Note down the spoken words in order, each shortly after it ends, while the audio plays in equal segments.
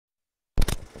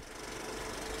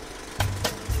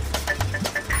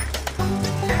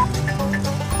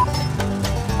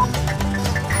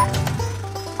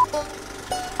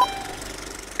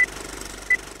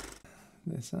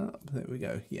up. There we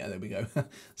go. Yeah, there we go.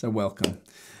 So welcome.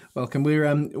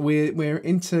 We're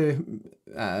into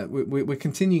we're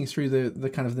continuing through the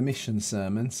kind of the mission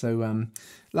sermon. So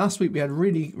last week we had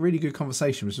really good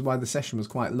conversation, which is why the session was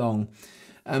quite long.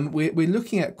 We're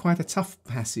looking at quite a tough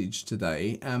passage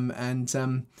today, and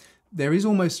there is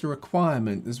almost a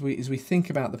requirement as we think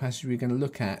about the passage we're going to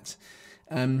look at.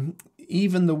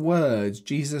 Even the words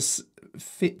Jesus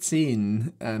fits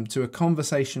in to a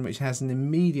conversation which has an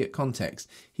immediate context.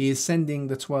 He is sending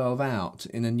the 12 out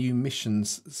in a new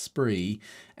missions spree,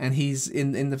 and he's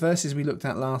in the verses we looked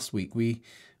at last week. We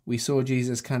saw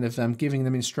Jesus kind of giving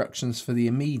them instructions for the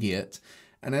immediate.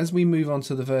 And as we move on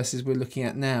to the verses we're looking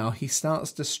at now, he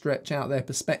starts to stretch out their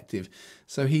perspective.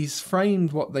 So he's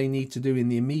framed what they need to do in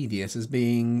the immediate as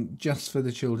being just for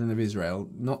the children of Israel,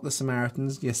 not the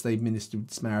Samaritans. Yes, they've ministered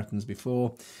with Samaritans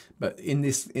before, but in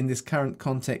this current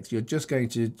context, you're just going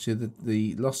to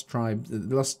the lost tribe,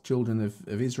 the lost children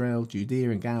of Israel,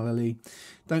 Judea and Galilee.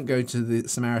 Don't go to the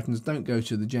Samaritans, don't go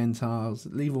to the Gentiles,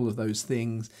 leave all of those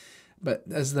things. But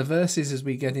as the verses, as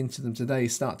we get into them today,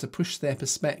 start to push their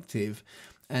perspective,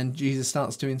 and Jesus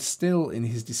starts to instill in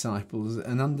his disciples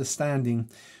an understanding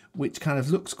which kind of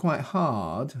looks quite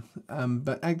hard,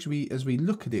 but actually as we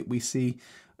look at it, we see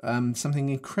something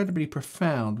incredibly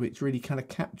profound, which really kind of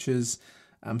captures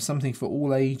something for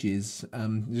all ages.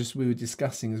 Just we were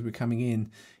discussing as we're coming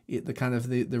in, the kind of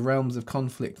the realms of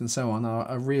conflict and so on are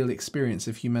a real experience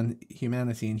of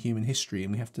humanity and human history,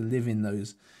 and we have to live in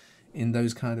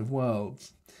those kind of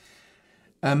worlds.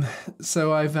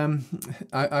 So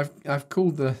I've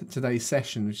called today's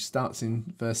session, which starts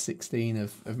in verse 16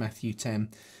 of Matthew 10,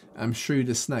 Shrewd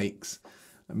as snakes.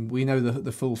 We know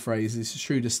the full phrase is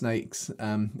shrewd as snakes,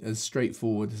 as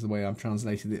straightforward as the way I've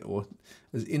translated it, or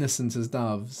as innocent as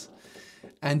doves.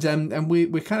 And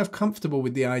we're kind of comfortable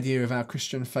with the idea of our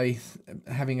Christian faith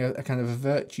having a kind of a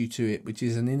virtue to it, which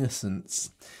is an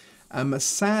innocence.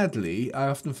 Sadly, I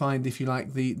often find, if you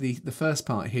like, the first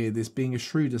part here, this being as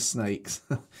shrewd as snakes,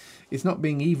 it's not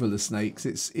being evil as snakes,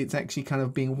 it's actually kind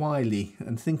of being wily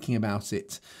and thinking about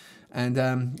it. And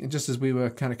just as we were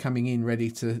kind of coming in ready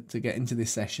to get into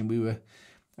this session,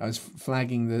 I was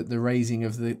flagging the raising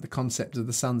of the concept of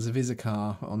the sons of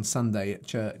Issachar on Sunday at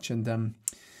church, and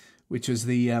which was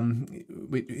the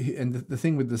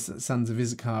thing with the sons of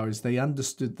Issachar is they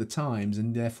understood the times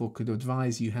and therefore could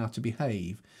advise you how to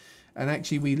behave. And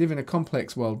actually, we live in a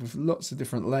complex world with lots of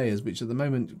different layers, which at the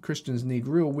moment Christians need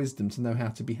real wisdom to know how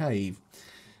to behave.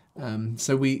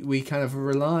 So we kind of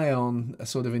rely on a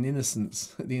sort of an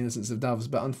innocence, the innocence of doves,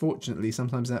 but unfortunately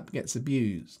sometimes that gets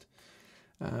abused.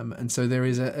 And so there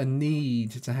is a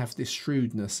need to have this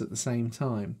shrewdness at the same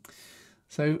time.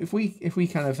 So if we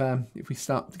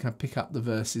start to kind of pick up the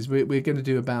verses, we're going to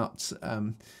do about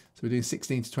so we're doing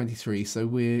 16 to 23. So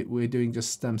we're doing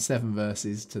just 7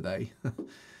 verses today.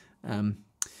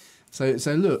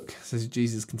 So look, says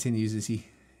Jesus continues as he's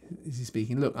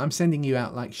speaking. Look, I'm sending you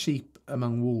out like sheep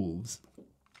among wolves.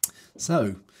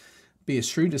 So be as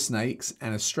shrewd as snakes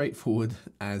and as straightforward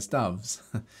as doves.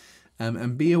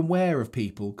 And be aware of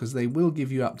people, because they will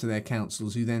give you up to their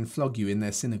councils, who then flog you in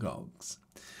their synagogues.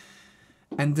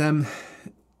 And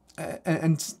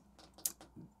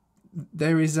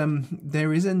there is a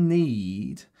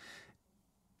need.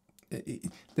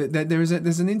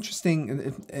 There's an interesting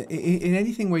in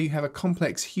anything where you have a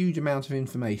complex, huge amount of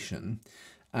information.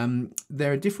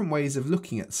 There are different ways of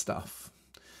looking at stuff,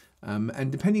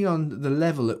 and depending on the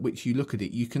level at which you look at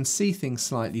it, you can see things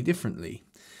slightly differently.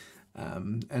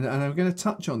 And I'm going to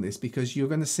touch on this because you're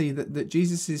going to see that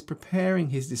Jesus is preparing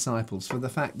his disciples for the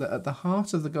fact that at the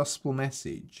heart of the gospel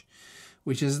message,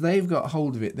 which as they've got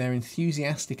hold of it, they're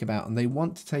enthusiastic about and they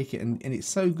want to take it, and it's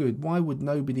so good. Why would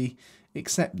nobody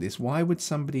accept this? Why would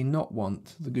somebody not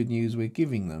want the good news we're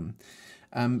giving them?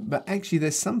 But actually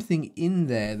there's something in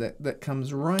there that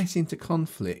comes right into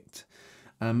conflict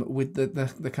with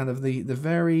the kind of the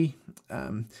very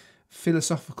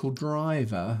philosophical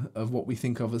driver of what we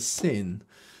think of as sin,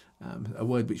 a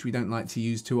word which we don't like to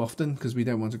use too often because we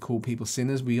don't want to call people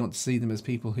sinners. We want to see them as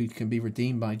people who can be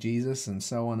redeemed by Jesus and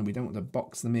so on, and we don't want to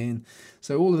box them in.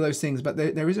 So all of those things, but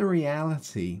there is a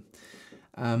reality.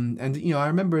 And you know, I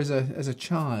remember as a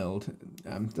child,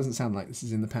 doesn't sound like this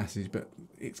is in the passage, but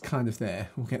it's kind of there.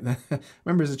 We'll get there. I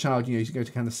remember as a child, you know, you used to go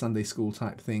to kind of Sunday school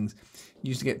type things. You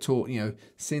used to get taught, you know,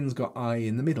 sin's got I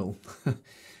in the middle.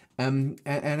 And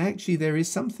actually there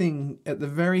is something at the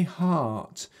very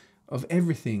heart of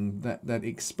everything that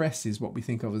expresses what we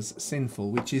think of as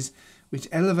sinful, which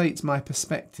elevates my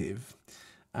perspective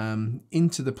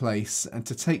into the place and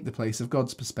to take the place of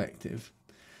God's perspective.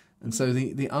 And so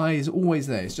the eye is always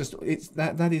there.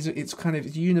 It's kind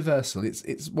of universal.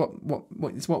 It's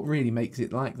what really makes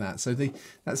it like that. So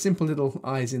that simple little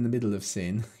eye is in the middle of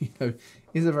sin,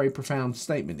 is a very profound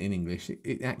statement in English.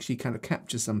 It actually kind of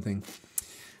captures something,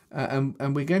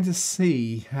 and we're going to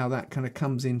see how that kind of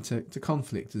comes into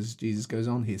conflict as Jesus goes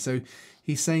on here. So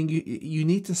he's saying you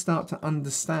need to start to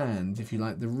understand, if you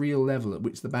like, the real level at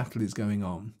which the battle is going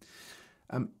on.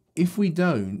 If we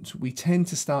don't, we tend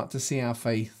to start to see our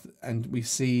faith, and we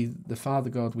see the Father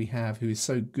God we have, who is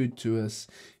so good to us,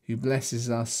 who blesses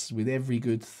us with every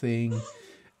good thing.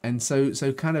 And so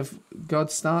kind of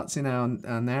God starts in our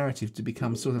narrative to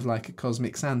become sort of like a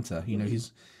cosmic Santa.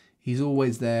 He's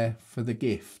always there for the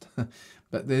gift.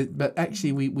 But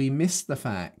actually we miss the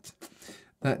fact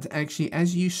that actually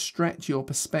as you stretch your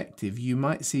perspective, you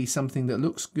might see something that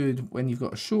looks good when you've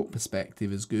got a short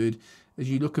perspective as good. As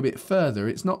you look a bit further,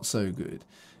 it's not so good.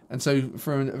 And so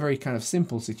for a very kind of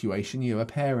simple situation, a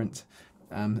parent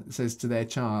says to their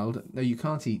child, no, you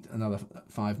can't eat another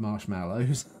 5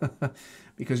 marshmallows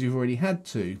because you've already had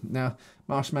 2. Now,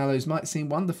 marshmallows might seem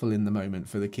wonderful in the moment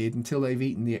for the kid until they've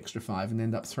eaten the extra 5 and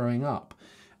end up throwing up.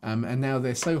 And now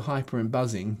they're so hyper and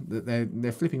buzzing that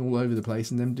they're flipping all over the place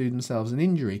and then do themselves an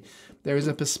injury. There is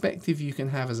a perspective you can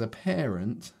have as a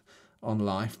parent on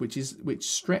life which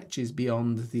stretches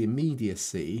beyond the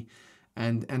immediacy,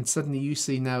 and suddenly you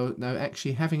see no,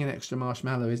 actually having an extra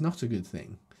marshmallow is not a good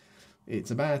thing. It's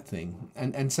a bad thing.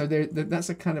 And so that's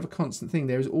a kind of a constant thing.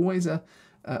 There is always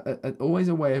always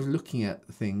a way of looking at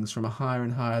things from a higher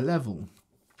and higher level.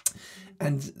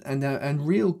 And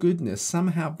real goodness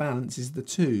somehow balances the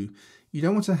two. You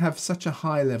don't want to have such a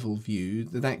high level view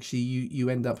that actually you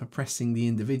end up oppressing the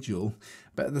individual,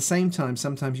 but at the same time,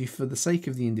 sometimes for the sake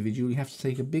of the individual, you have to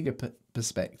take a bigger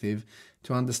perspective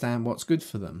to understand what's good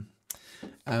for them.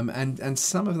 And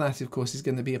some of that, of course, is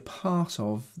going to be a part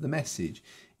of the message.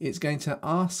 It's going to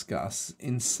ask us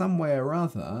in some way or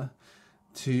other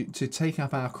to take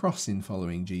up our cross in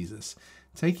following Jesus.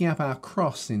 Taking up our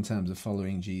cross in terms of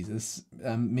following Jesus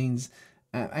means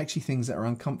actually things that are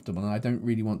uncomfortable and I don't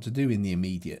really want to do in the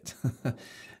immediate.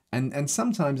 and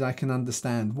sometimes I can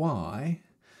understand why,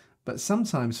 but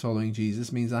sometimes following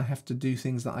Jesus means I have to do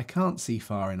things that I can't see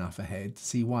far enough ahead to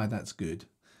see why that's good.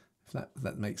 If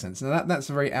that makes sense. Now that's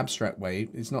a very abstract way.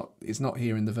 It's not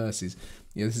here in the verses.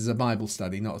 This is a Bible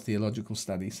study, not a theological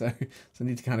study, so I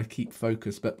need to kind of keep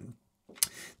focus. But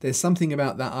there's something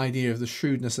about that idea of the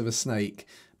shrewdness of a snake.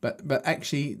 But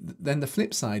actually, then the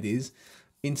flip side is,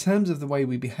 in terms of the way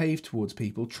we behave towards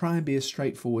people, try and be as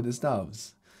straightforward as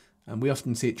doves. And we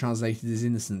often see it translated as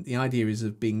innocent. The idea is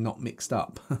of being not mixed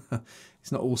up.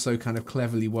 It's not all so kind of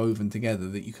cleverly woven together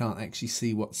that you can't actually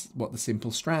see what the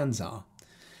simple strands are.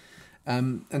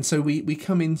 And so we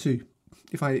come into,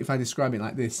 if I describe it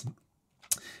like this,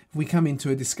 we come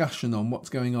into a discussion on what's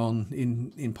going on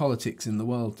in politics in the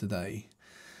world today.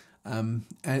 And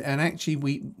actually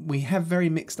we have very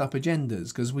mixed up agendas,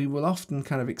 because we will often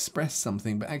kind of express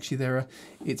something, but actually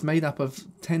it's made up of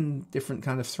 10 different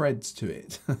kind of threads to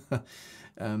it.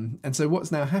 And so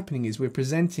what's now happening is we're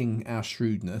presenting our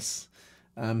shrewdness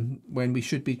when we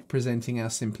should be presenting our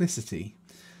simplicity.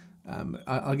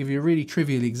 I'll give you a really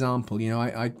trivial example.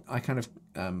 I kind of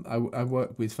I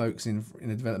work with folks in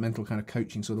a developmental kind of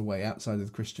coaching sort of way outside of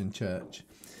the Christian church.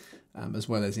 As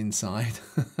well as inside.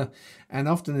 And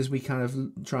often as we kind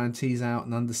of try and tease out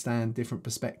and understand different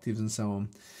perspectives and so on,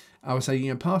 I would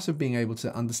say, part of being able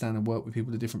to understand and work with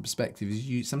people with different perspectives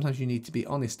is sometimes you need to be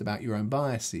honest about your own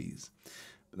biases.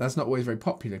 But that's not always very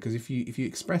popular, because if you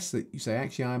express that, you say,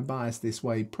 actually, I'm biased this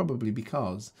way, probably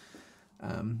because.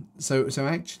 So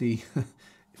actually,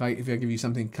 if I give you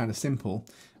something kind of simple,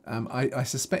 I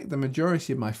suspect the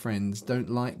majority of my friends don't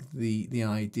like the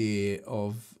idea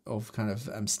of kind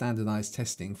of standardized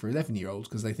testing for 11-year-olds,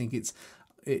 because they think it's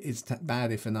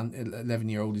bad if an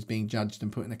 11-year-old is being judged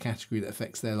and put in a category that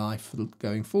affects their life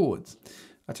going forwards.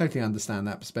 I totally understand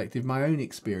that perspective. My own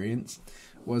experience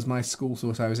was my school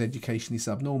thought I was educationally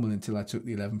subnormal until I took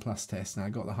the 11+ test, and I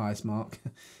got the highest mark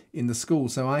in the school.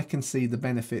 So I can see the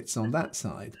benefits on that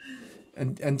side.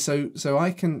 And so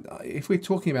I can, if we're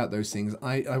talking about those things,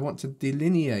 I want to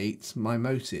delineate my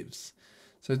motives.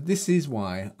 So this is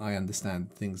why I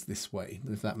understand things this way,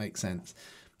 if that makes sense.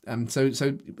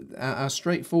 So our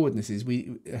straightforwardness is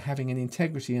we having an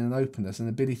integrity and an openness, an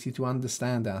ability to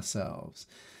understand ourselves,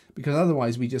 because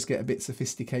otherwise we just get a bit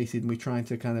sophisticated and we're trying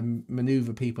to kind of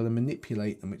maneuver people and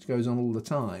manipulate them, which goes on all the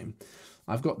time.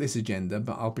 I've got this agenda,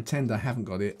 but I'll pretend I haven't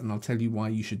got it, and I'll tell you why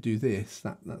you should do this.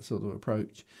 That sort of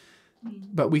approach.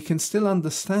 But we can still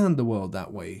understand the world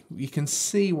that way. We can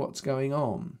see what's going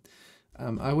on.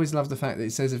 I always love the fact that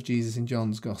it says of Jesus in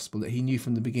John's Gospel that he knew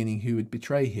from the beginning who would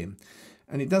betray him.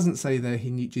 And it doesn't say that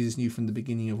Jesus knew from the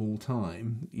beginning of all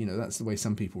time. You know, that's the way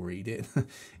some people read it.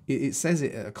 It says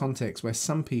it at a context where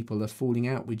some people are falling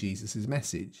out with Jesus'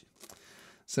 message.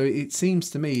 So it seems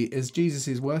to me, as Jesus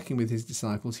is working with his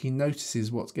disciples, he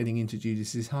notices what's getting into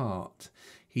Judas's heart.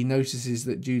 He notices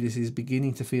that Judas is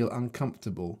beginning to feel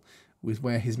uncomfortable with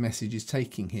where his message is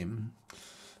taking him.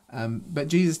 But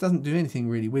Jesus doesn't do anything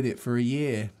really with it for a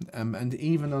year. And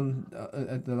even on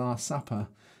at the Last Supper,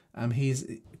 he's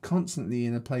constantly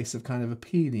in a place of kind of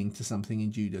appealing to something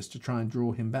in Judas to try and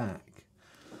draw him back.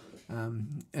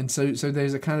 And so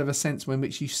there's a kind of a sense in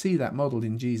which you see that modelled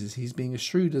in Jesus. He's being as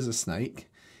shrewd as a snake.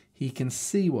 He can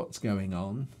see what's going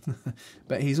on,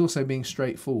 but he's also being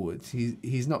straightforward.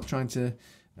 He's not trying to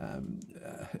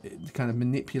kind of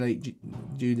manipulate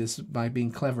Judas by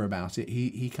being clever about it.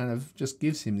 He kind of just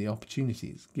gives him the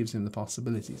opportunities, gives him the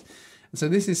possibilities. And so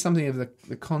this is something of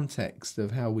the context of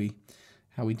how we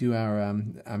do our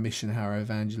mission, our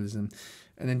evangelism.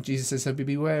 And then Jesus says, so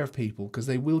beware of people, because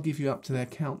they will give you up to their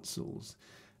councils,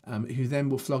 who then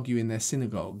will flog you in their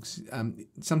synagogues.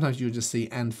 Sometimes you'll just see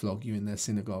and flog you in their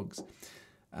synagogues.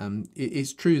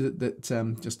 It's true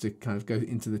that just to kind of go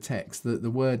into the text,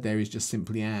 the word there is just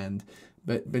simply and,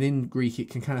 but in Greek it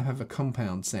can kind of have a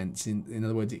compound sense. In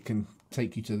other words, it can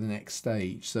take you to the next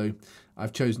stage. So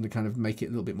I've chosen to kind of make it a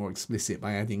little bit more explicit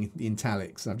by adding the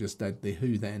italics. I've just added the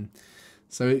who then.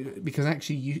 So because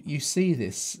actually you see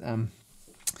this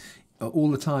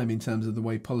all the time in terms of the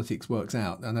way politics works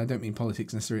out, and I don't mean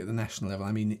politics necessarily at the national level.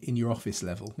 I mean in your office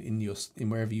level, in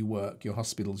wherever you work, your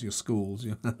hospitals, your schools,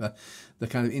 the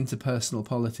kind of interpersonal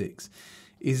politics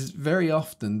is very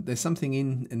often there's something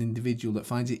in an individual that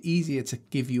finds it easier to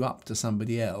give you up to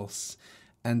somebody else,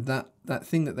 and that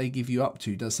thing that they give you up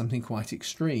to does something quite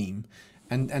extreme,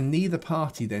 and neither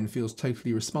party then feels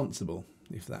totally responsible.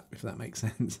 If that makes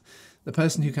sense. The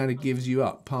person who kind of gives you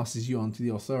up passes you on to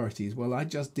the authorities. Well, I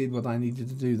just did what I needed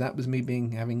to do. That was me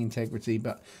having integrity.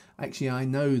 But actually, I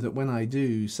know that when I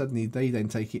do, suddenly they then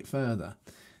take it further,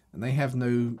 and they have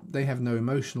no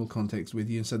emotional context with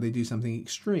you, and so they do something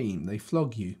extreme. They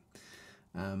flog you,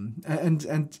 and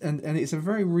it's a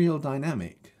very real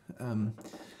dynamic.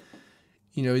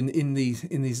 In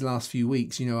these last few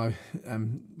weeks, I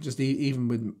just even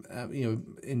with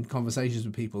in conversations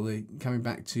with people, coming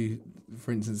back to,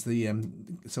 for instance, the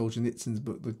Solzhenitsyn's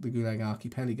book, the Gulag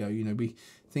Archipelago. We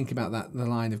think about the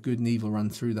line of good and evil run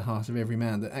through the heart of every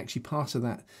man. That actually part of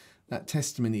that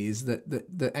testimony is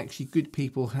that actually good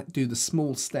people do the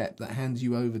small step that hands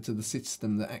you over to the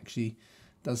system that actually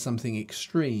does something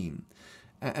extreme.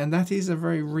 And that is a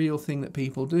very real thing that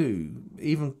people do.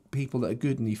 Even people that are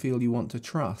good and you feel you want to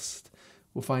trust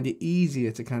will find it easier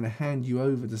to kind of hand you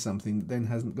over to something that then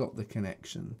hasn't got the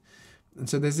connection. And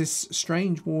so there's this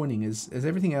strange warning, as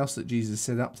everything else that Jesus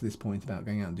said up to this point about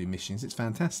going out and do missions. It's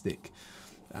fantastic.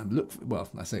 I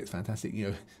say it's fantastic.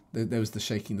 There was the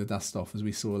shaking the dust off, as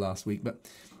we saw last week. But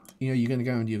you're going to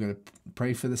go and you're going to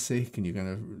pray for the sick, and you're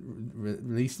going to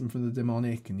release them from the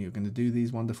demonic, and you're going to do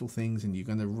these wonderful things, and you're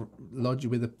going to lodge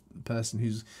with a person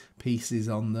whose peace is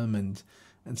on them, and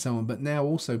so on. But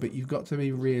you've got to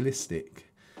be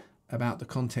realistic about the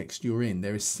context you're in.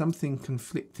 There is something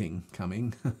conflicting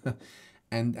coming,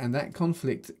 and that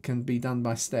conflict can be done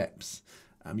by steps.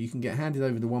 You can get handed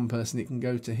over to one person, it can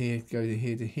go to here,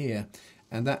 to here.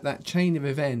 And that chain of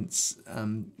events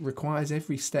requires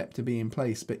every step to be in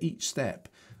place. But each step,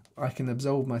 I can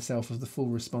absolve myself of the full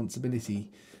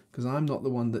responsibility, because I'm not the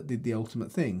one that did the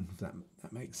ultimate thing, if that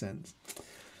makes sense.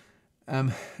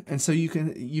 And so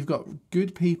you've got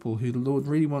good people who the Lord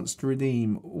really wants to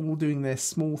redeem, all doing their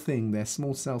small thing, their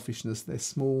small selfishness, their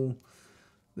small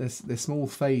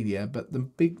failure, but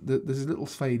those little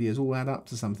failures all add up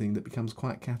to something that becomes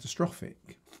quite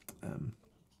catastrophic.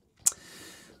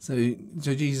 So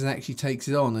Jesus actually takes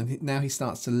it on, and now he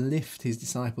starts to lift his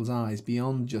disciples' eyes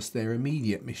beyond just their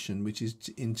immediate mission, which is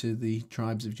into the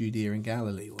tribes of Judea and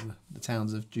Galilee, or the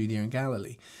towns of Judea and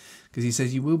Galilee. Because he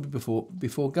says you will be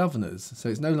before governors. So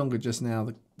it's no longer just now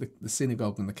the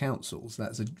synagogue and the councils.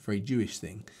 That's a very Jewish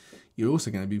thing. You're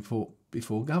also going to be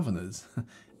before governors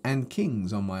and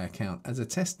kings on my account, as a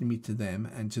testimony to them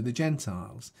and to the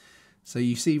Gentiles. So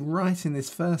you see right in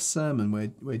this first sermon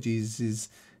where Jesus is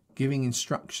giving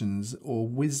instructions or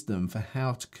wisdom for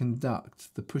how to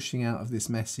conduct the pushing out of this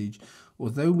message.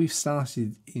 Although we've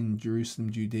started in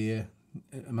Jerusalem, Judea,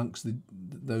 amongst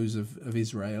those of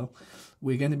Israel,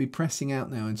 we're going to be pressing out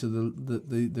now into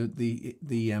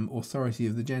the authority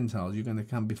of the Gentiles. You're going to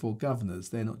come before governors.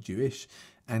 They're not Jewish,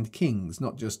 and kings,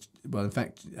 not just, well, in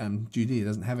fact, Judea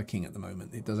doesn't have a king at the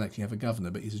moment. It does actually have a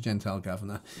governor, but he's a Gentile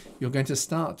governor. You're going to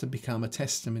start to become a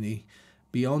testimony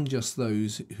beyond just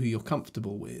those who you're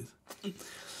comfortable with.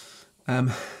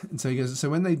 And so he goes, so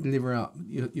when they deliver up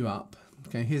you up,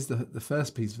 okay, here's the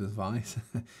first piece of advice.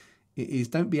 It is,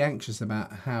 don't be anxious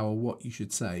about how or what you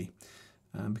should say,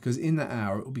 because in that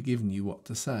hour it will be given you what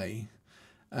to say.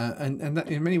 And that,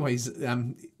 in many ways,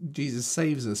 Jesus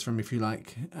saves us from, if you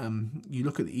like, you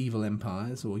look at the evil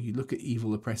empires or you look at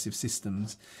evil oppressive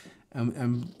systems,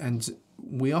 and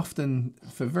we often,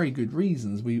 for very good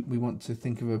reasons, we want to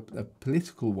think of a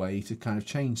political way to kind of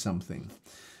change something.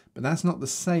 But that's not the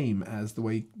same as the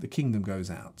way the kingdom goes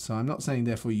out. So I'm not saying,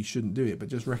 therefore, you shouldn't do it, but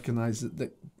just recognize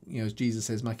that as Jesus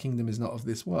says, my kingdom is not of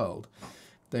this world.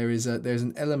 There's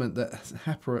an element that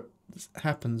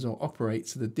happens or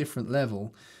operates at a different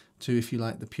level to, if you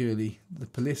like, the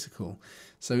political.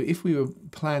 So if we were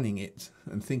planning it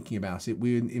and thinking about it,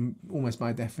 almost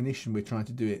by definition, we're trying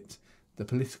to do it the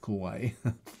political way.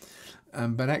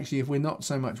 But actually, if we're not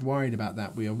so much worried about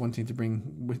that, we are wanting to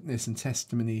bring witness and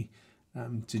testimony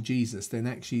to Jesus, then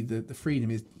actually the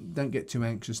freedom is, don't get too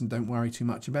anxious and don't worry too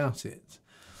much about it.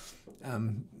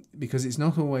 Because it's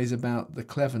not always about the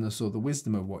cleverness or the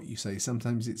wisdom of what you say.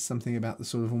 Sometimes it's something about the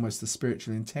sort of almost the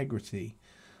spiritual integrity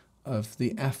of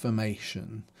the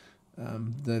affirmation,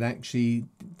 that actually,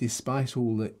 despite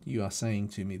all that you are saying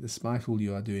to me, despite all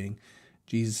you are doing,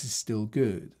 Jesus is still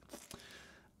good.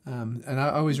 And I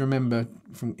always remember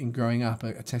in growing up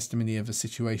a testimony of a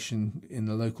situation in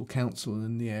the local council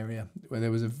in the area where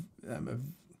there was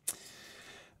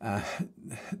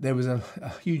a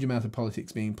huge amount of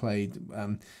politics being played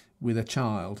with a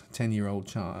child, 10-year-old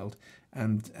child,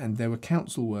 and there were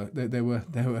council work. There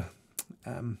were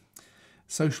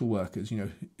social workers,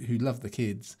 who loved the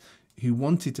kids, who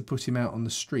wanted to put him out on the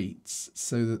streets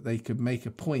so that they could make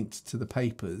a point to the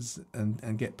papers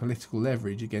and get political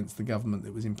leverage against the government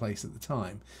that was in place at the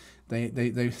time.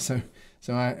 This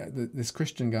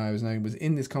Christian guy I was knowing was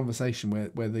in this conversation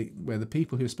where the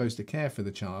people who were supposed to care for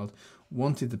the child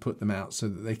wanted to put them out so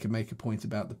that they could make a point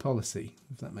about the policy,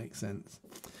 if that makes sense.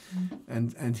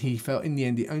 And he felt in the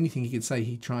end the only thing he could say,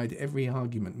 he tried every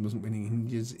argument and wasn't winning.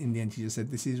 In the end he just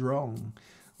said, this is wrong.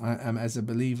 As a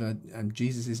believer,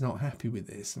 Jesus is not happy with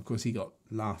this. Of course, he got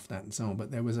laughed at and so on,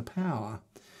 but there was a power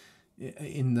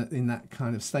in that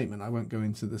kind of statement. I won't go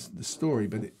into the story,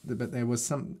 but there was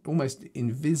some almost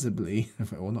invisibly,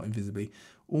 or not invisibly,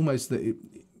 almost that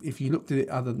if you looked at it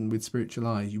other than with spiritual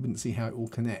eyes, you wouldn't see how it all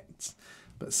connects.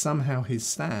 But somehow his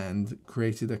stand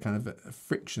created a kind of a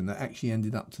friction that actually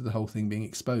ended up to the whole thing being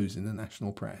exposed in the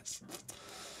national press.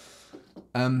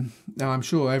 Now I'm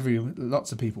sure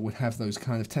lots of people would have those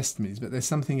kind of testimonies, but there's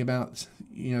something about,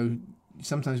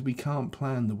 sometimes we can't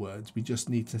plan the words, we just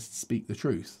need to speak the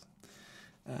truth.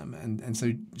 And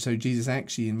so Jesus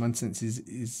actually, in one sense,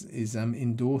 is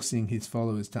endorsing his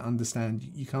followers to understand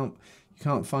you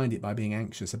can't find it by being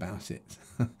anxious about it.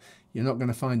 You're not going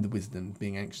to find the wisdom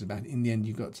being anxious about it. In the end,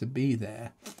 you've got to be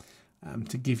there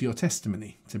to give your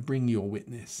testimony, to bring your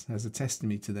witness as a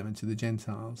testimony to them and to the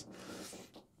Gentiles.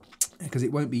 Because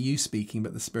it won't be you speaking,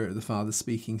 but the Spirit of the Father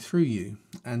speaking through you.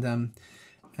 And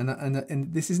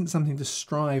this isn't something to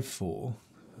strive for.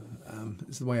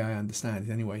 It's the way I understand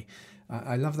it anyway.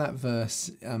 I love that verse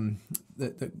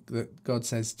that God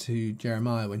says to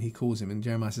Jeremiah when he calls him, and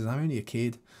Jeremiah says, "I'm only a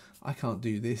kid, I can't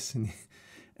do this,"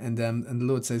 and the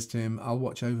Lord says to him, "I'll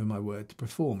watch over my word to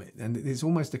perform it." And it's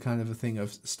almost a kind of a thing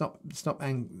of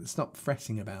stop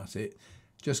fretting about it.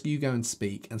 Just you go and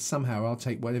speak, and somehow I'll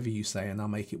take whatever you say and I'll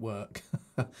make it work.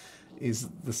 Is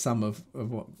the sum of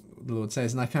what the Lord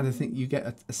says, and I kind of think you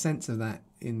get a sense of that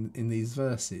in these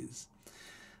verses.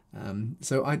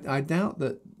 So I doubt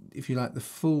that, if you like, the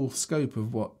full scope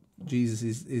of what Jesus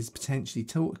is potentially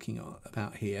talking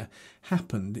about here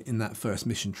happened in that first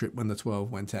mission trip when the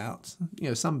 12 went out.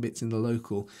 Some bits in the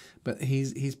local, but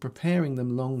he's preparing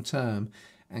them long term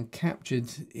and captured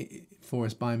for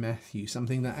us by Matthew,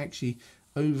 something that actually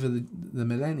over the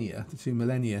millennia, the 2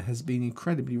 millennia, has been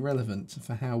incredibly relevant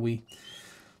for how we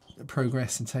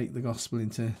progress and take the gospel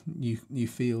into new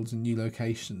fields and new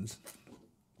locations.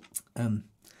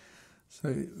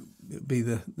 So it'll be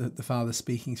the Father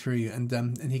speaking through you,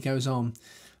 and he goes on,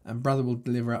 and brother will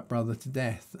deliver up brother to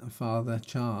death, and father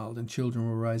child, and children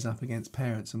will rise up against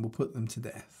parents and will put them to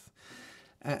death.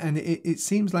 And it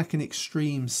seems like an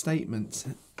extreme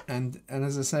statement, and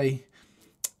as I say,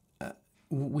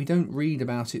 we don't read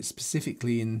about it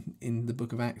specifically in the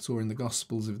book of Acts or in the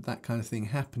Gospels of that kind of thing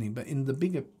happening, but in the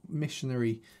bigger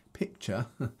missionary picture,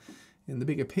 in the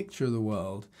bigger picture of the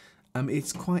world,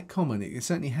 It's quite common. It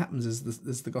certainly happens as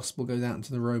the gospel goes out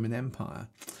into the Roman Empire.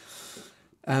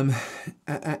 And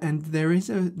there is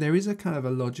a kind of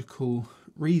a logical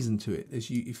reason to it,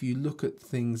 if you look at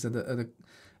things at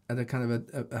a kind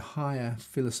of a higher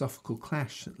philosophical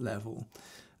clash level,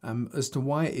 as to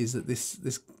why it is that this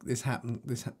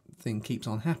thing keeps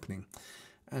on happening.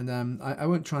 And I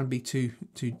won't try and be too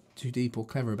deep or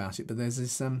clever about it, but there's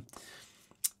this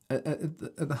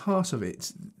at the heart of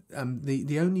it,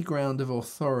 the only ground of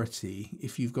authority,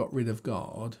 if you've got rid of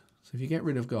God, so if you get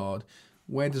rid of God,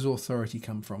 where does authority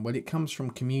come from? Well, it comes from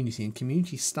community, and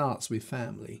community starts with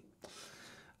family.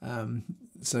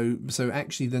 So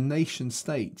actually the nation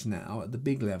state now at the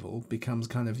big level becomes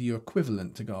kind of your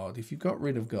equivalent to God. If you've got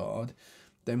rid of God,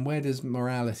 then where does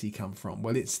morality come from?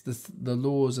 Well, it's the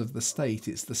laws of the state.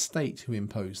 It's the state who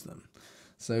impose them.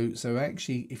 So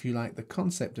actually, if you like, the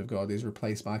concept of God is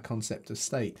replaced by a concept of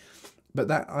state. But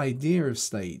that idea of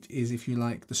state is, if you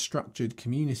like, the structured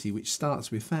community, which starts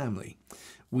with family.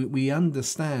 We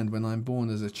understand when I'm born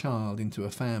as a child into a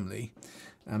family,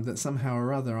 that somehow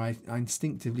or other I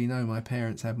instinctively know my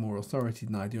parents have more authority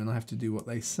than I do, and I have to do what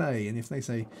they say. And if they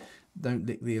say, don't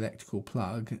lick the electrical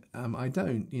plug, I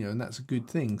don't, and that's a good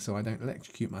thing, so I don't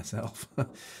electrocute myself.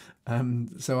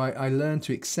 So I learn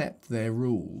to accept their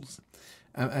rules.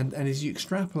 And as you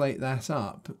extrapolate that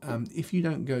up, if you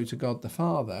don't go to God the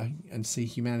Father and see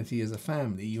humanity as a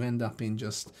family, you end up in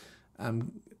just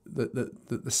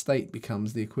the state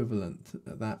becomes the equivalent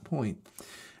at that point.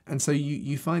 And so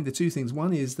you find the two things.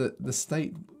 One is that a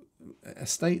state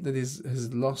that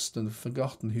has lost and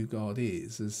forgotten who God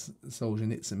is, as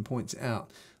Solzhenitsyn points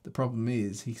out. The problem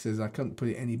is, he says, I couldn't put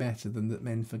it any better than that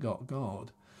men forgot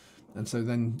God. And so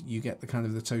then you get the kind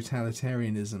of the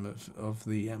totalitarianism of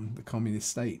the communist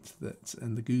state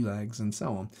and the gulags and so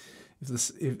on.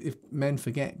 If men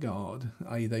forget God,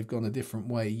 i.e. they've gone a different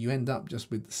way, you end up just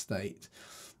with the state.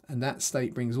 And that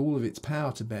state brings all of its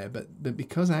power to bear. But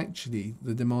because actually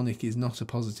the demonic is not a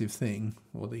positive thing,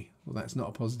 or that's not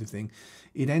a positive thing,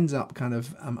 it ends up kind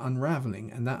of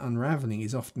unraveling. And that unraveling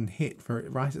is often hit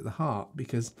right at the heart,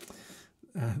 because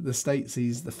the state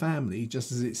sees the family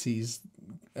just as it sees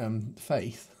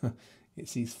faith. It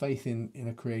sees faith in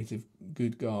a creative,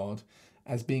 good God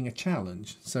as being a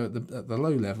challenge. So at the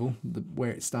low level,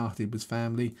 where it started was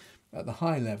family. At the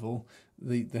high level,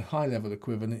 the high level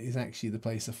equivalent is actually the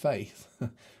place of faith.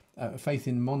 Faith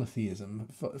in monotheism,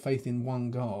 faith in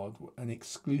one God, an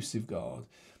exclusive God,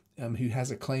 who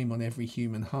has a claim on every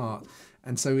human heart.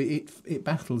 And so it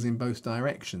battles in both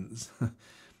directions.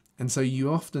 And so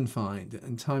you often find,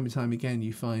 and time again,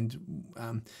 you find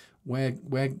where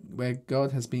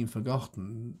God has been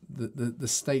forgotten, the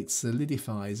state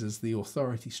solidifies as the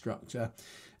authority structure,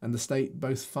 and the state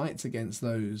both fights against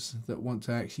those that want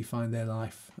to actually find their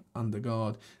life under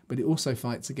God, but it also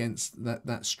fights against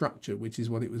that structure, which is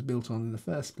what it was built on in the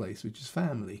first place, which is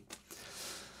family.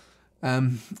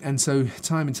 And so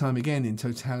time and time again in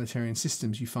totalitarian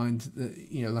systems, you find that,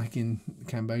 like in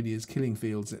Cambodia's killing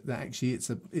fields, that actually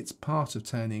it's part of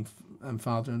turning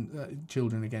father and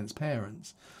children against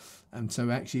parents. And so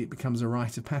actually it becomes a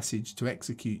rite of passage to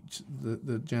execute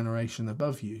the generation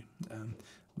above you,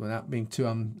 without being too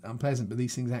unpleasant, but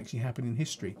these things actually happen in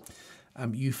history.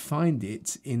 You find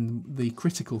it in the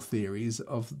critical theories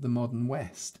of the modern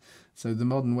West. So the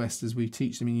modern West, as we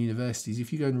teach them in universities,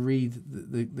 if you go and read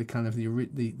the kind of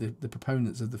the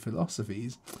proponents of the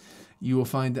philosophies, you will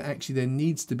find that actually there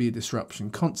needs to be a disruption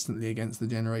constantly against the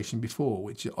generation before,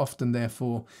 which often,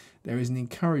 therefore, there is an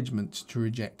encouragement to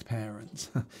reject parents.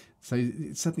 So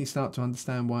you suddenly start to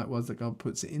understand why it was that God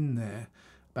puts it in there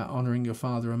about honouring your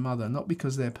father and mother, not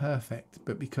because they're perfect,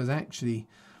 but because actually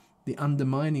the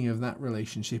undermining of that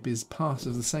relationship is part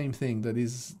of the same thing that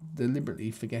is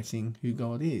deliberately forgetting who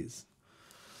God is.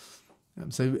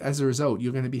 So as a result,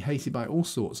 you're going to be hated by all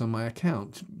sorts on my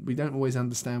account. We don't always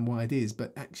understand why it is,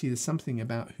 but actually there's something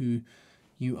about who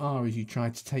you are as you try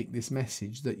to take this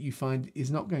message that you find is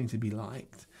not going to be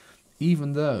liked,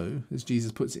 even though, as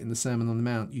Jesus puts it in the Sermon on the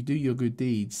Mount, you do your good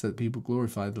deeds so that people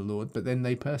glorify the Lord, but then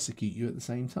they persecute you at the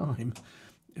same time.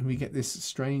 And we get this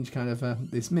strange kind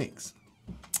of this mix.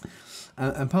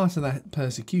 And part of that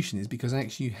persecution is because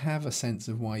actually you have a sense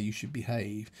of why you should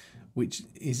behave, which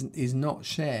is not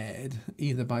shared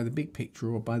either by the big picture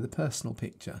or by the personal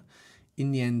picture.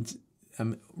 In the end,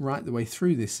 right the way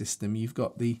through this system, you've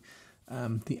got the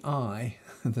I,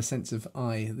 the sense of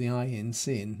the I in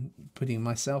sin, putting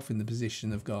myself in the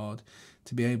position of God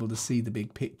to be able to see the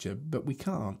big picture, but we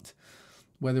can't.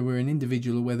 Whether we're an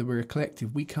individual or whether we're a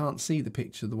collective, we can't see the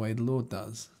picture the way the Lord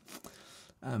does.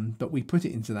 But we put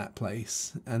it into that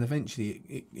place, and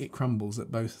eventually it crumbles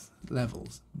at both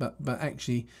levels. But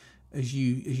actually, as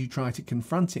you try to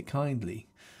confront it kindly,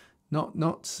 not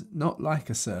like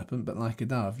a serpent, but like a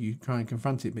dove, you try and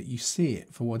confront it, but you see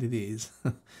it for what it is.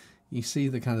 You see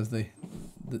the kind of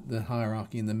the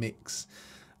hierarchy and the mix.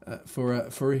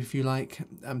 For if you like,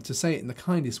 to say it in the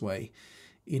kindest way,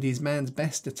 it is man's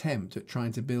best attempt at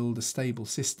trying to build a stable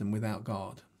system without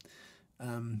God.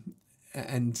 And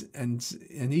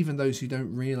even those who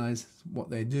don't realize what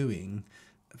they're doing,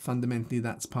 fundamentally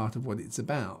that's part of what it's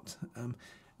about.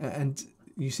 And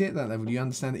you see at that level, you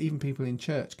understand that even people in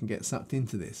church can get sucked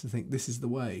into this and think this is the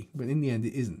way, but in the end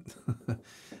it isn't.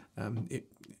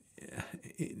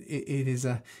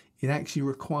 It actually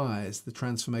requires the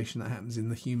transformation that happens in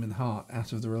the human heart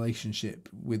out of the relationship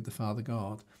with the Father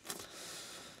God.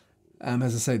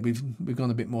 As I said, we've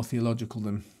gone a bit more theological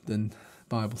than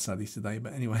Bible studies today,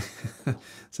 but anyway.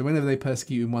 So whenever they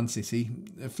persecute in one city,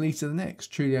 flee to the next.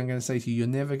 Truly, I'm going to say to you, you're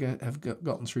never going to have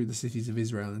gotten through the cities of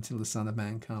Israel until the Son of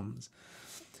Man comes.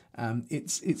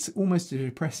 It's almost a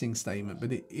depressing statement,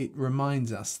 but it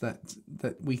reminds us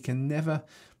that we can never.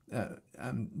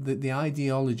 The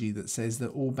ideology that says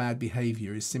that all bad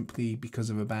behaviour is simply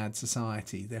because of a bad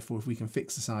society. Therefore, if we can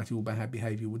fix society, all bad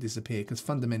behaviour will disappear because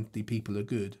fundamentally people are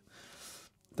good.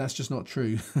 That's just not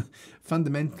true.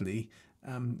 Fundamentally,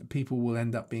 people will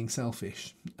end up being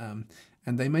selfish, and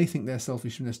they may think their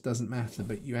selfishness doesn't matter,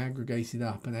 but you aggregate it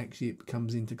up, and actually it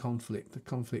comes into conflict. The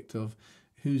conflict of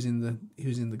who's in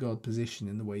the God position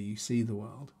in the way you see the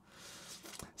world.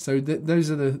 So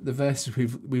those are the verses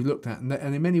we've looked at, and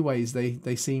in many ways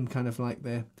they seem kind of like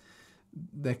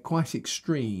they're quite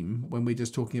extreme when we're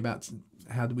just talking about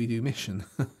how do we do mission.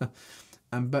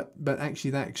 But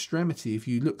actually that extremity, if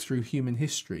you look through human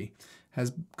history,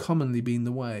 has commonly been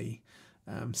the way.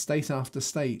 State after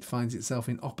state finds itself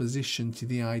in opposition to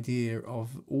the idea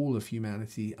of all of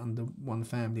humanity under one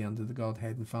family, under the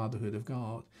Godhead and fatherhood of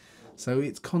God. So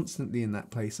it's constantly in that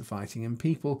place of fighting, and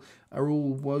people are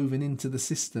all woven into the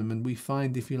system, and we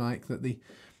find, if you like, that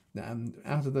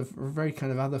out of the very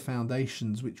kind of other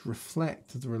foundations which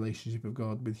reflect the relationship of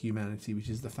God with humanity, which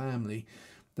is the family,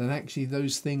 that actually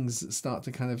those things start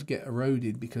to kind of get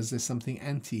eroded because there's something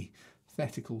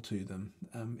antithetical to them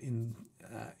in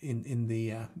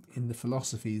the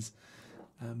philosophies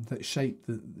that shape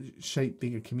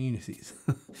bigger communities.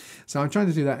 So I'm trying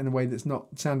to do that in a way that's not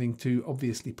sounding too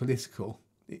obviously political.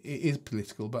 It is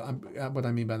political, but what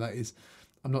I mean by that is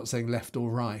I'm not saying left or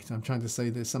right. I'm trying to say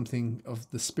there's something of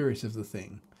the spirit of the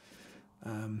thing.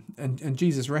 And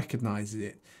Jesus recognizes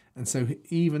it. And so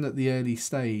even at the early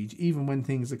stage, even when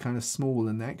things are kind of small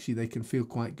and actually they can feel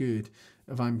quite good,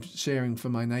 if I'm sharing for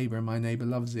my neighbour and my neighbour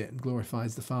loves it and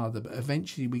glorifies the Father, but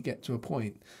eventually we get to a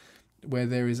point where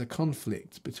there is a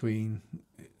conflict between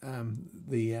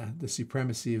the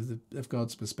supremacy of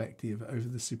God's perspective over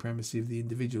the supremacy of the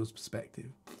individual's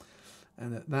perspective.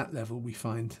 And at that level we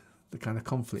find the kind of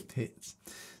conflict hits.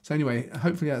 So anyway,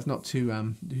 hopefully that's not too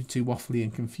waffly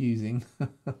and confusing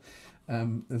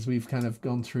as we've kind of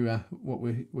gone through what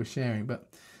we're sharing. But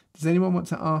does anyone want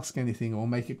to ask anything or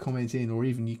make a comment in, or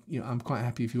even you know, I'm quite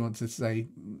happy if you want to say,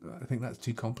 I think that's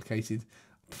too complicated, I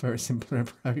prefer a simpler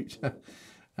approach.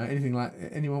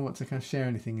 Anyone want to kind of share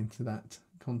anything into that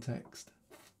context?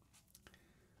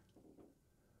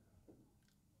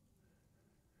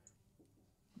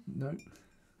 No.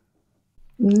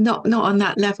 Not on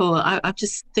that level. I'm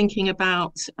just thinking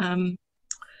about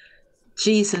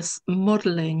Jesus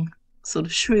modeling sort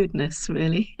of shrewdness,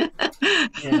 really,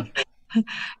 Yeah.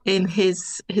 in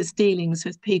his dealings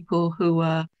with people who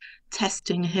were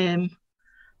testing him.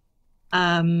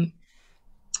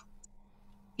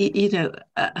 He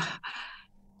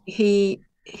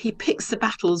picks the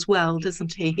battles well,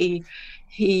 doesn't he?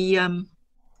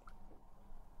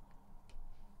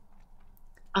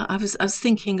 I was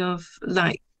thinking of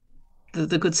like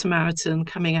the Good Samaritan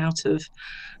coming out of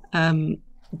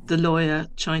the lawyer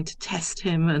trying to test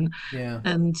him,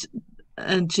 and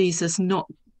Jesus not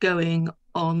going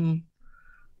on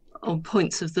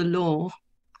points of the law,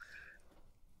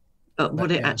 but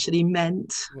what it actually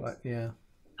meant. Right, yeah.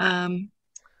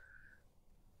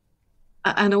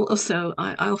 And also,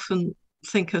 I often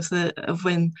think of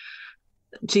when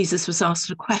Jesus was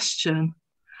asked a question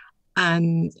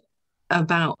and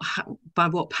about by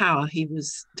what power he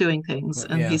was doing things,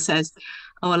 and he says,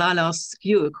 "Oh well, I'll ask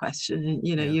you a question, and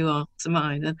you answer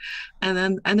mine."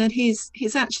 And then he's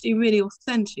actually really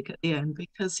authentic at the end,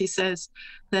 because he says,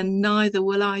 "Then neither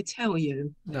will I tell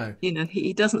you." No.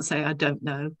 He doesn't say, "I don't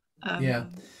know."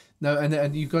 No,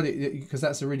 and you've got it, because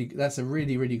that's a really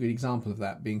good example of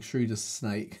that, being shrewd as a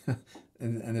snake,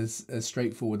 and as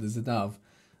straightforward as a dove,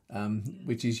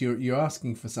 which is you're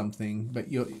asking for something, but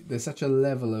there's such a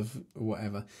level of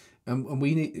whatever, and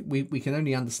we can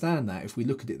only understand that if we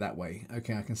look at it that way.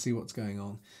 Okay, I can see what's going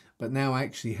on, but now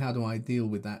actually, how do I deal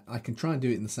with that? I can try and do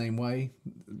it in the same way,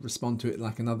 respond to it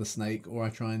like another snake, or I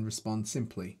try and respond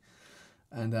simply,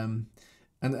 and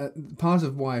part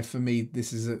of why for me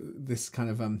this is this kind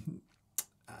of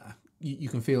you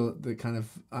can feel the kind of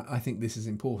I think this is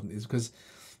important is because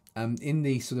in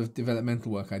the sort of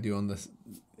developmental work I do on this,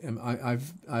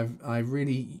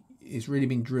 it's really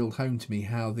been drilled home to me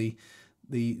how the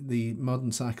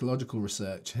modern psychological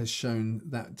research has shown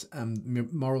that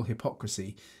moral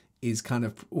hypocrisy is kind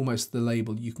of almost the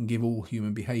label you can give all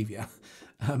human behaviour.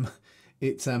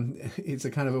 It's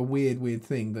a kind of a weird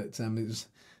thing that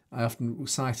I often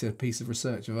cite a piece of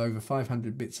research of over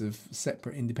 500 bits of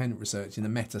separate independent research in a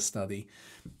meta study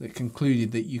that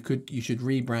concluded that you should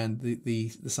rebrand the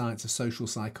science of social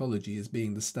psychology as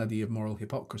being the study of moral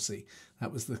hypocrisy.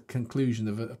 That was the conclusion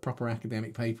of a proper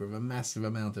academic paper of a massive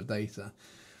amount of data,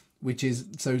 which is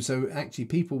so actually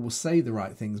people will say the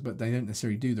right things, but they don't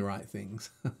necessarily do the right things.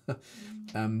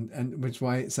 And which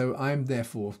why, so I'm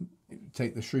therefore,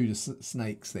 take the Shrewd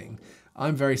snakes thing,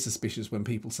 I'm very suspicious when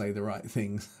people say the right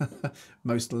things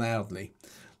most loudly.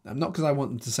 Not because I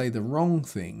want them to say the wrong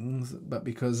things, but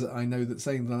because I know that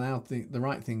saying the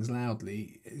right things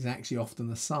loudly is actually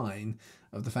often a sign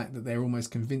of the fact that they're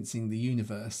almost convincing the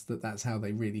universe that that's how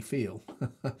they really feel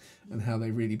and how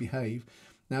they really behave.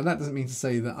 Now, that doesn't mean to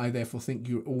say that I therefore think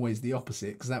you're always the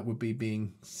opposite, because that would be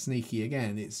being sneaky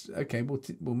again. It's, okay,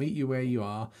 we'll meet you where you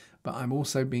are, but I'm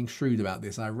also being shrewd about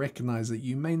this. I recognise that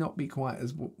you may not be quite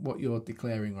as what you're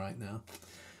declaring right now.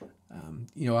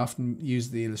 I often use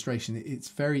the illustration, it's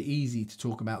very easy to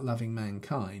talk about loving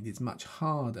mankind. It's much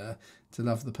harder to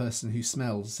love the person who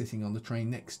smells sitting on the train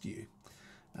next to you,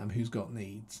 who's got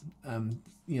needs.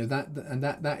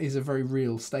 That is a very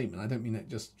real statement. I don't mean that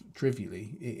just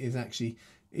trivially. It is actually...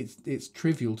 It's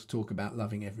trivial to talk about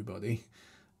loving everybody.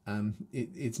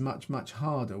 It's much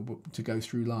harder to go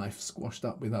through life squashed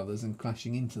up with others and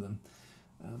clashing into them.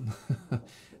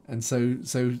 And so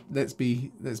let's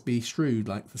be shrewd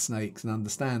like the snakes and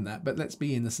understand that. But let's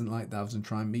be innocent like doves and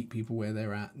try and meet people where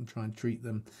they're at and try and treat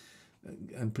them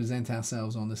and present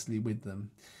ourselves honestly with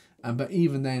them. But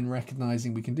even then,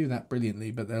 recognizing we can do that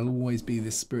brilliantly, but there'll always be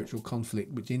this spiritual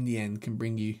conflict, which in the end can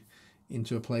bring you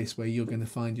into a place where you're going to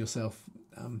find yourself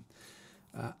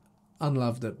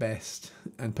unloved at best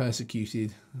and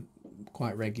persecuted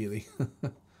quite regularly.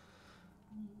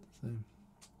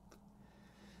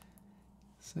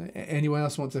 So anyone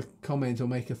else want to comment or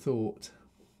make a thought?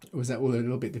 Or was that all a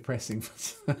little bit depressing?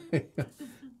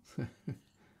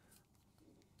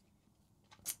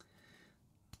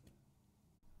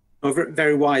 Oh,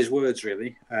 very wise words,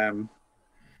 really. I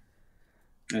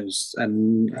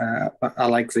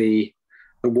like the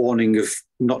warning of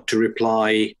not to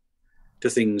reply to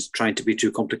things trying to be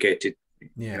too complicated.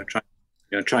 Yeah,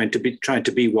 trying to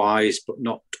be wise, but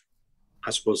not, I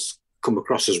suppose, come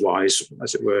across as wise,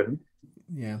 as it were.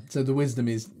 Yeah. So the wisdom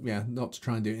is, not to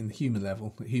try and do it in the human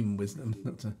level, human wisdom,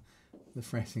 not to the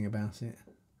fretting about it.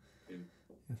 Yeah.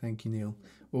 Thank you, Neil.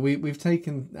 Well, we've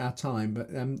taken our time, but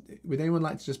would anyone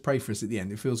like to just pray for us at the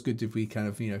end? It feels good if we kind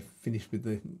of finish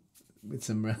with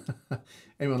some.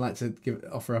 Anyone like to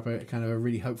offer up a kind of a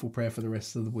really hopeful prayer for the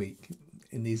rest of the week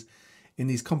in these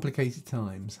complicated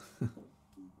times?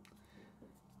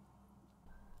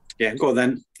 Yeah, go on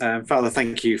then. Father,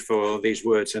 thank you for these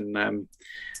words and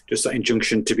just that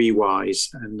injunction to be wise.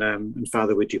 And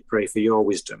Father, would you pray for your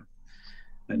wisdom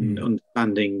and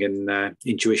understanding and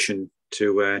intuition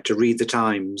to read the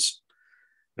times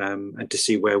and to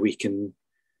see where we can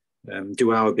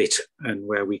do our bit and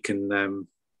where we can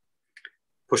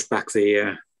push back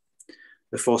the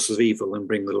forces of evil and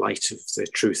bring the light of the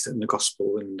truth and the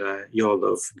gospel and your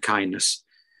love and kindness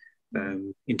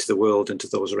into the world and to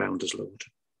those around us, Lord.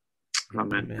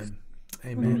 Amen.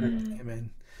 Amen.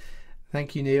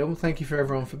 Thank you, Neil. Thank you for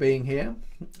everyone for being here.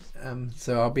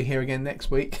 So I'll be here again next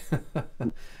week.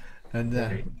 And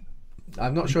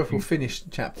I'm not sure if we'll finish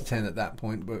chapter 10 at that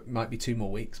point, but it might be 2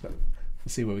 more weeks, but we'll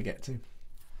see where we get to.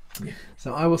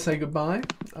 So I will say goodbye.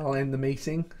 I'll end the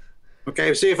meeting.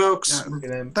 Okay, see you, folks.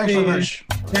 Thanks so much.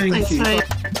 Thank you.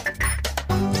 Thanks.